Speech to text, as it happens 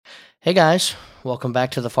Hey guys, welcome back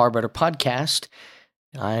to the Far Better Podcast.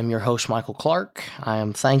 I am your host, Michael Clark. I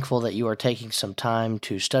am thankful that you are taking some time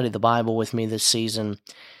to study the Bible with me this season.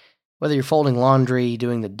 Whether you're folding laundry,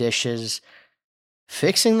 doing the dishes,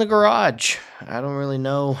 fixing the garage, I don't really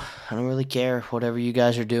know. I don't really care. Whatever you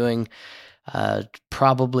guys are doing,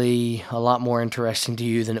 probably a lot more interesting to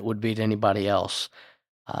you than it would be to anybody else.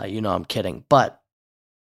 I'm kidding. But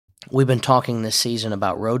we've been talking this season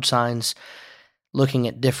about road signs, looking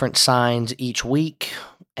at different signs each week,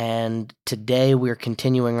 and today we're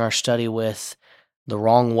continuing our study with the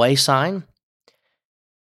wrong way sign.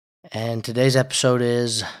 And today's episode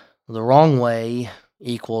is the wrong way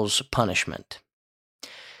equals punishment.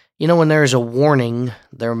 When there is a warning,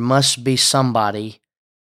 there must be somebody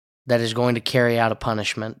that is going to carry out a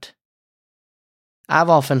punishment. I've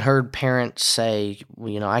often heard parents say,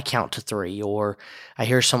 I count to 3, or I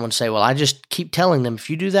hear someone say, well, I just keep telling them, if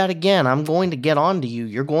you do that again, I'm going to get on to you.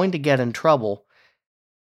 You're going to get in trouble.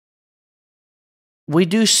 We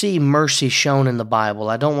do see mercy shown in the Bible.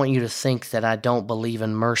 I don't want you to think that I don't believe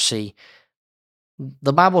in mercy.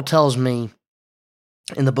 The Bible tells me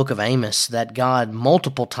in the book of Amos that God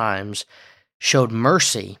multiple times showed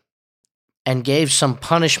mercy and gave some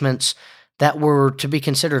punishments that were to be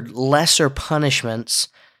considered lesser punishments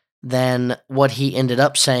than what he ended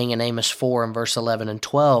up saying in Amos 4 and verse 11 and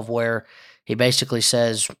 12, where he basically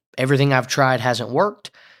says, everything I've tried hasn't worked,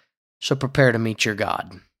 so prepare to meet your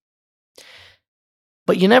God.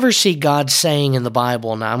 But you never see God saying in the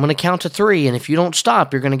Bible, now I'm going to count to 3, and if you don't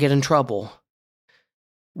stop, you're going to get in trouble.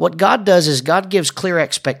 What God does is God gives clear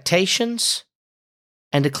expectations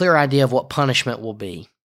and a clear idea of what punishment will be.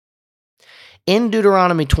 In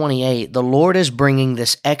Deuteronomy 28, the Lord is bringing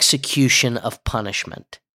this execution of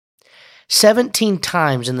punishment. 17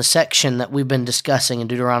 times in the section that we've been discussing in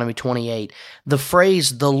Deuteronomy 28, the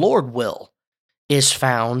phrase, the Lord will, is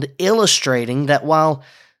found, illustrating that while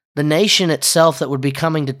the nation itself that would be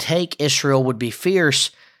coming to take Israel would be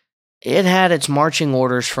fierce, it had its marching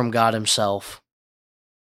orders from God himself.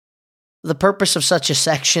 The purpose of such a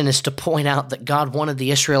section is to point out that God wanted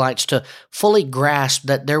the Israelites to fully grasp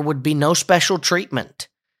that there would be no special treatment.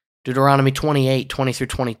 Deuteronomy 28, 20 through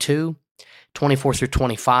 22, 24 through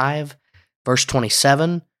 25, verse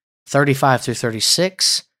 27, 35 through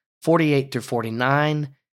 36, 48 through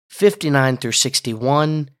 49, 59 through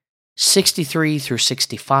 61, 63 through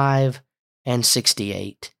 65, and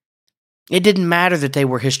 68. It didn't matter that they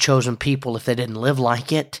were his chosen people if they didn't live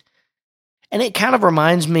like it. And it kind of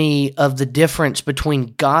reminds me of the difference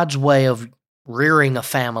between God's way of rearing a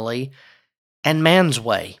family and man's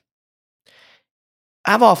way.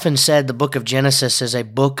 I've often said the book of Genesis is a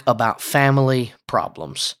book about family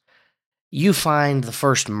problems. You find the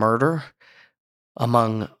first murder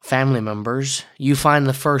among family members. You find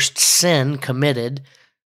the first sin committed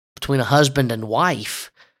between a husband and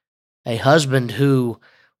wife. A husband who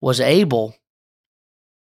was able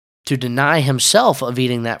to deny himself of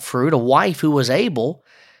eating that fruit, a wife who was able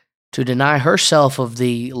to deny herself of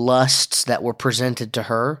the lusts that were presented to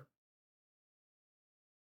her,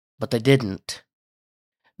 but they didn't.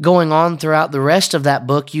 Going on throughout the rest of that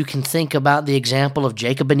book, you can think about the example of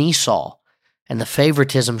Jacob and Esau and the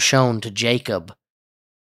favoritism shown to Jacob.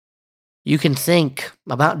 You can think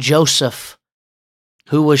about Joseph,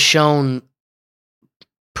 who was shown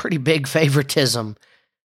pretty big favoritism.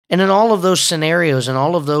 And in all of those scenarios and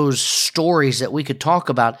all of those stories that we could talk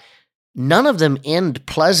about, none of them end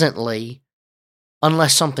pleasantly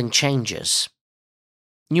unless something changes.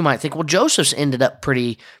 You might think, well, Joseph's ended up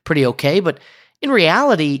pretty okay, but in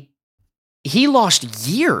reality, he lost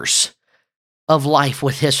years of life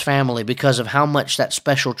with his family because of how much that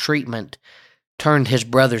special treatment turned his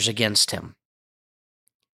brothers against him.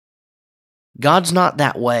 God's not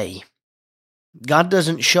that way. God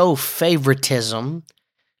doesn't show favoritism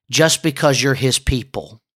just because you're his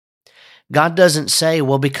people. God doesn't say,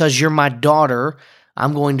 well, because you're my daughter,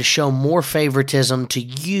 I'm going to show more favoritism to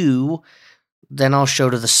you than I'll show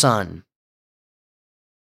to the son.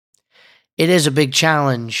 It is a big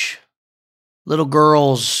challenge. Little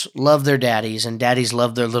girls love their daddies, and daddies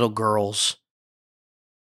love their little girls.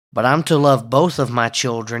 But I'm to love both of my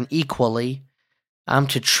children equally. I'm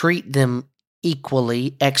to treat them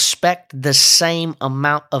equally, expect the same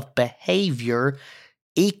amount of behavior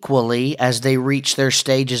equally as they reach their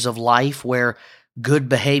stages of life where good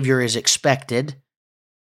behavior is expected.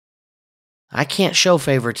 I can't show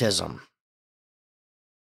favoritism.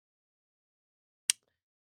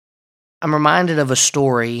 I'm reminded of a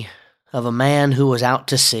story of a man who was out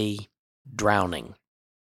to sea, drowning.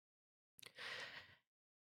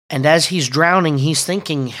 And as he's drowning, he's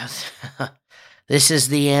thinking, this is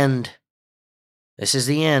the end. This is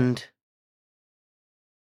the end.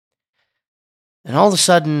 And all of a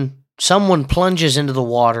sudden, someone plunges into the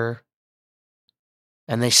water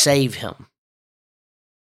and they save him.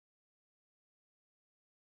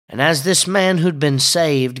 And as this man who'd been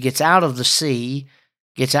saved gets out of the sea,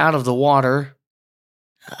 gets out of the water,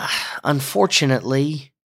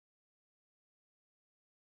 unfortunately,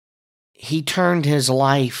 he turned his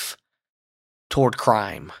life toward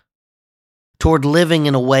crime, toward living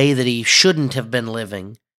in a way that he shouldn't have been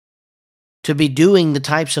living, to be doing the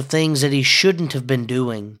types of things that he shouldn't have been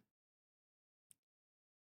doing.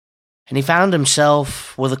 And he found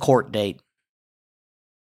himself with a court date.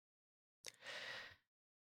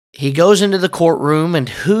 He goes into the courtroom, and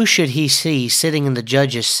who should he see sitting in the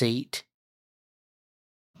judge's seat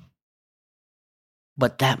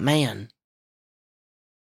but that man,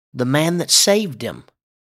 the man that saved him.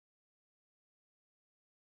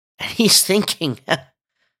 And he's thinking,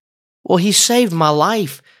 well, he saved my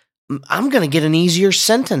life. I'm going to get an easier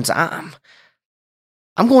sentence. I'm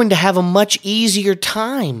going to have a much easier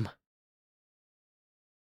time.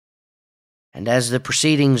 And as the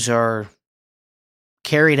proceedings are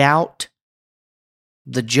carried out,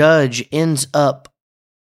 the judge ends up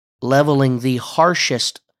leveling the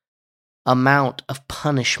harshest amount of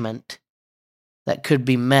punishment that could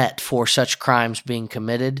be met for such crimes being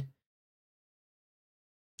committed.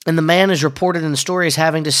 And the man is reported in the story as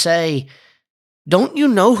having to say, "Don't you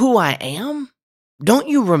know who I am? Don't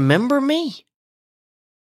you remember me?"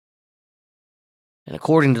 And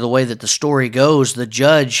according to the way that the story goes, the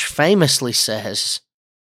judge famously says,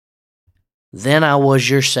 "Then I was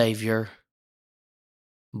your savior,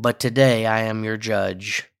 but today I am your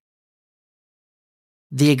judge."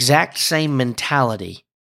 The exact same mentality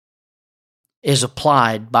is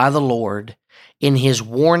applied by the Lord in his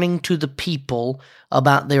warning to the people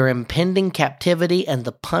about their impending captivity and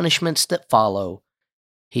the punishments that follow.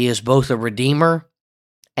 He is both a redeemer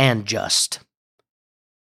and just.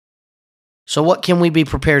 So what can we be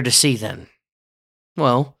prepared to see then?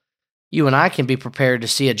 Well, you and I can be prepared to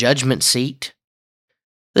see a judgment seat.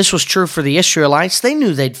 This was true for the Israelites. They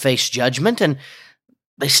knew they'd face judgment, and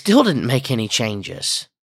they still didn't make any changes.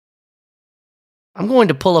 I'm going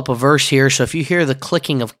to pull up a verse here, so if you hear the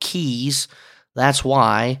clicking of keys, that's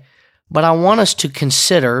why. But I want us to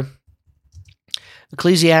consider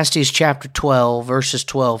Ecclesiastes chapter 12, verses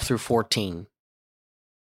 12 through 14.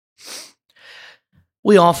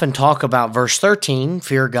 We often talk about verse 13,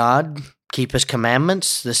 fear God, keep his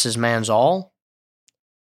commandments, this is man's all.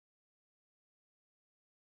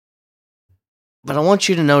 But I want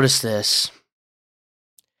you to notice this.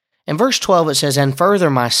 In verse 12 it says, "And further,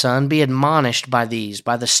 my son, be admonished by these,"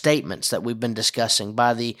 by the statements that we've been discussing,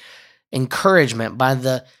 by the encouragement, by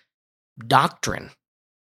the doctrine.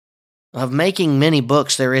 "Of making many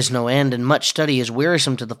books there is no end, and much study is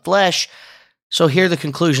wearisome to the flesh." So hear the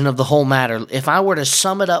conclusion of the whole matter. If I were to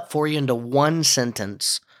sum it up for you into one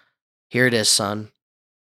sentence, here it is, son.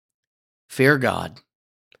 Fear God.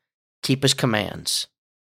 Keep his commands.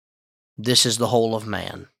 This is the whole of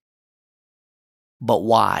man. But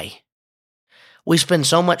why? We spend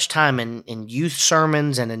so much time in youth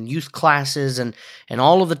sermons and in youth classes and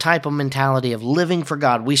all of the type of mentality of living for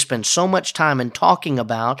God. We spend so much time in talking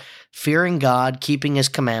about fearing God, keeping his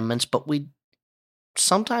commandments, but we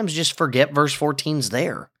sometimes just forget verse 14's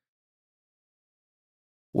there.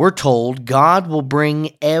 We're told God will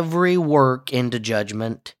bring every work into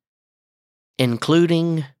judgment,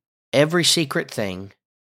 including every secret thing,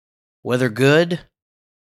 whether good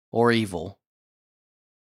or evil.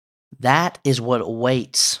 That is what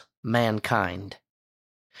awaits mankind.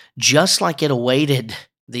 Just like it awaited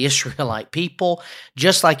the Israelite people,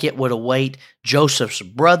 just like it would await Joseph's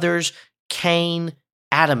brothers, Cain,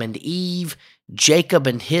 Adam and Eve, Jacob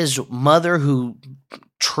and his mother who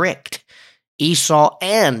tricked Esau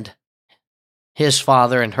and his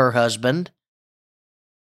father and her husband,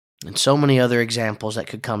 and so many other examples that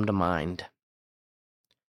could come to mind.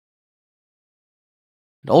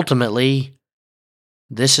 And ultimately,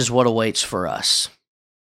 this is what awaits for us.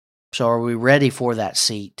 So are we ready for that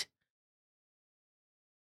seat?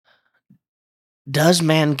 Does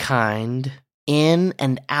mankind in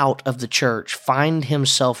and out of the church find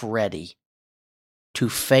himself ready to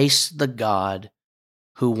face the God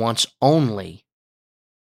who wants only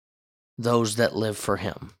those that live for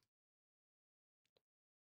him?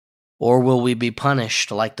 Or will we be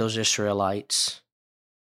punished like those Israelites?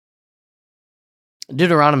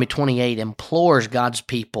 Deuteronomy 28 implores God's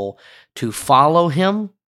people to follow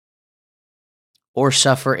him or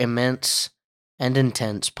suffer immense and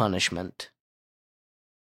intense punishment.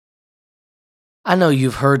 I know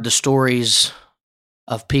you've heard the stories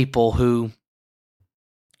of people who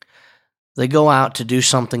They go out to do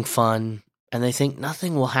something fun, and they think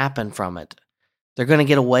nothing will happen from it. They're going to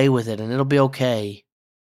get away with it, and it'll be okay.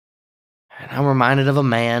 And I'm reminded of a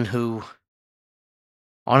man who,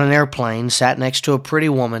 on an airplane, sat next to a pretty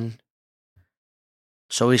woman.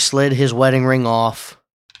 So he slid his wedding ring off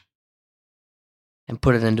and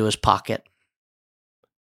put it into his pocket.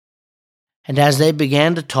 And as they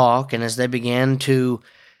began to talk and as they began to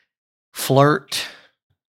flirt,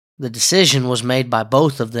 the decision was made by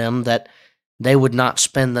both of them that they would not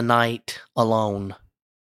spend the night alone.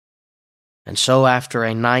 And so after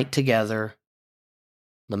a night together,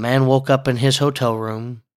 the man woke up in his hotel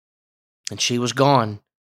room and she was gone.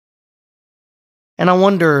 And I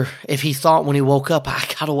wonder if he thought when he woke up, I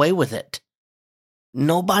got away with it.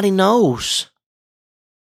 Nobody knows.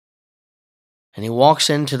 And he walks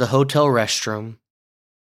into the hotel restroom,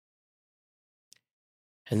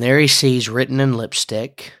 and there he sees written in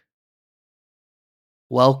lipstick,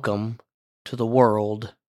 "Welcome to the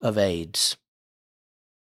world of AIDS."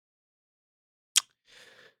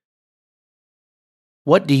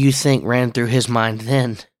 What do you think ran through his mind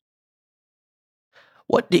then?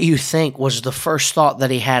 What do you think was the first thought that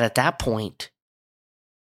he had at that point?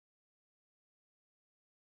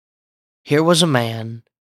 Here was a man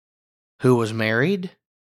who was married,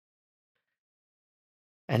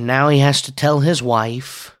 and now he has to tell his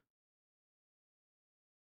wife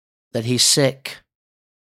that he's sick.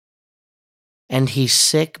 And he's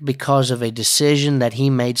sick because of a decision that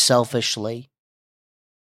he made selfishly.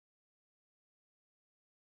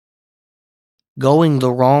 Going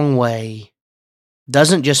the wrong way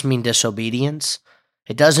doesn't just mean disobedience.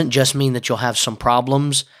 It doesn't just mean that you'll have some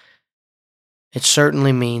problems. It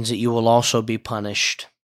certainly means that you will also be punished.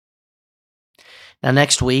 Now,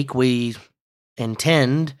 next week, we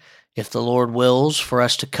intend, if the Lord wills, for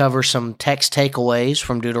us to cover some text takeaways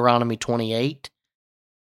from Deuteronomy 28.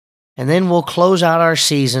 And then we'll close out our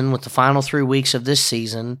season with the final 3 weeks of this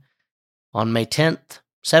season on May 10th,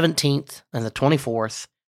 17th, and the 24th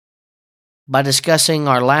by discussing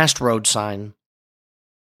our last road sign,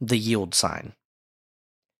 the yield sign.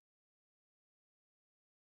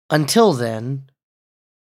 Until then,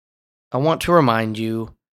 I want to remind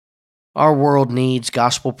you, our world needs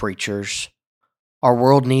gospel preachers. Our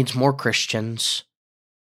world needs more Christians.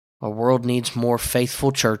 Our world needs more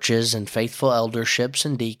faithful churches and faithful elderships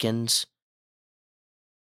and deacons.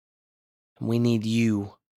 We need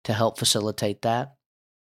you to help facilitate that.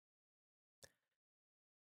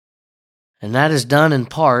 And that is done in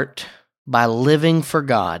part by living for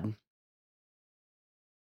God.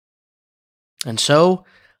 And so,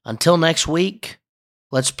 until next week,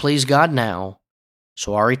 let's please God now,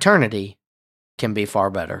 so our eternity can be far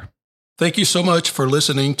better. Thank you so much for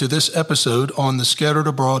listening to this episode on the Scattered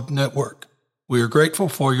Abroad Network. We are grateful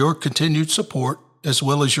for your continued support as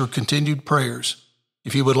well as your continued prayers.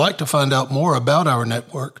 If you would like to find out more about our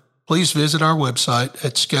network, please visit our website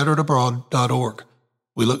at scatteredabroad.org.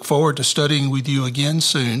 We look forward to studying with you again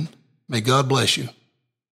soon. May God bless you.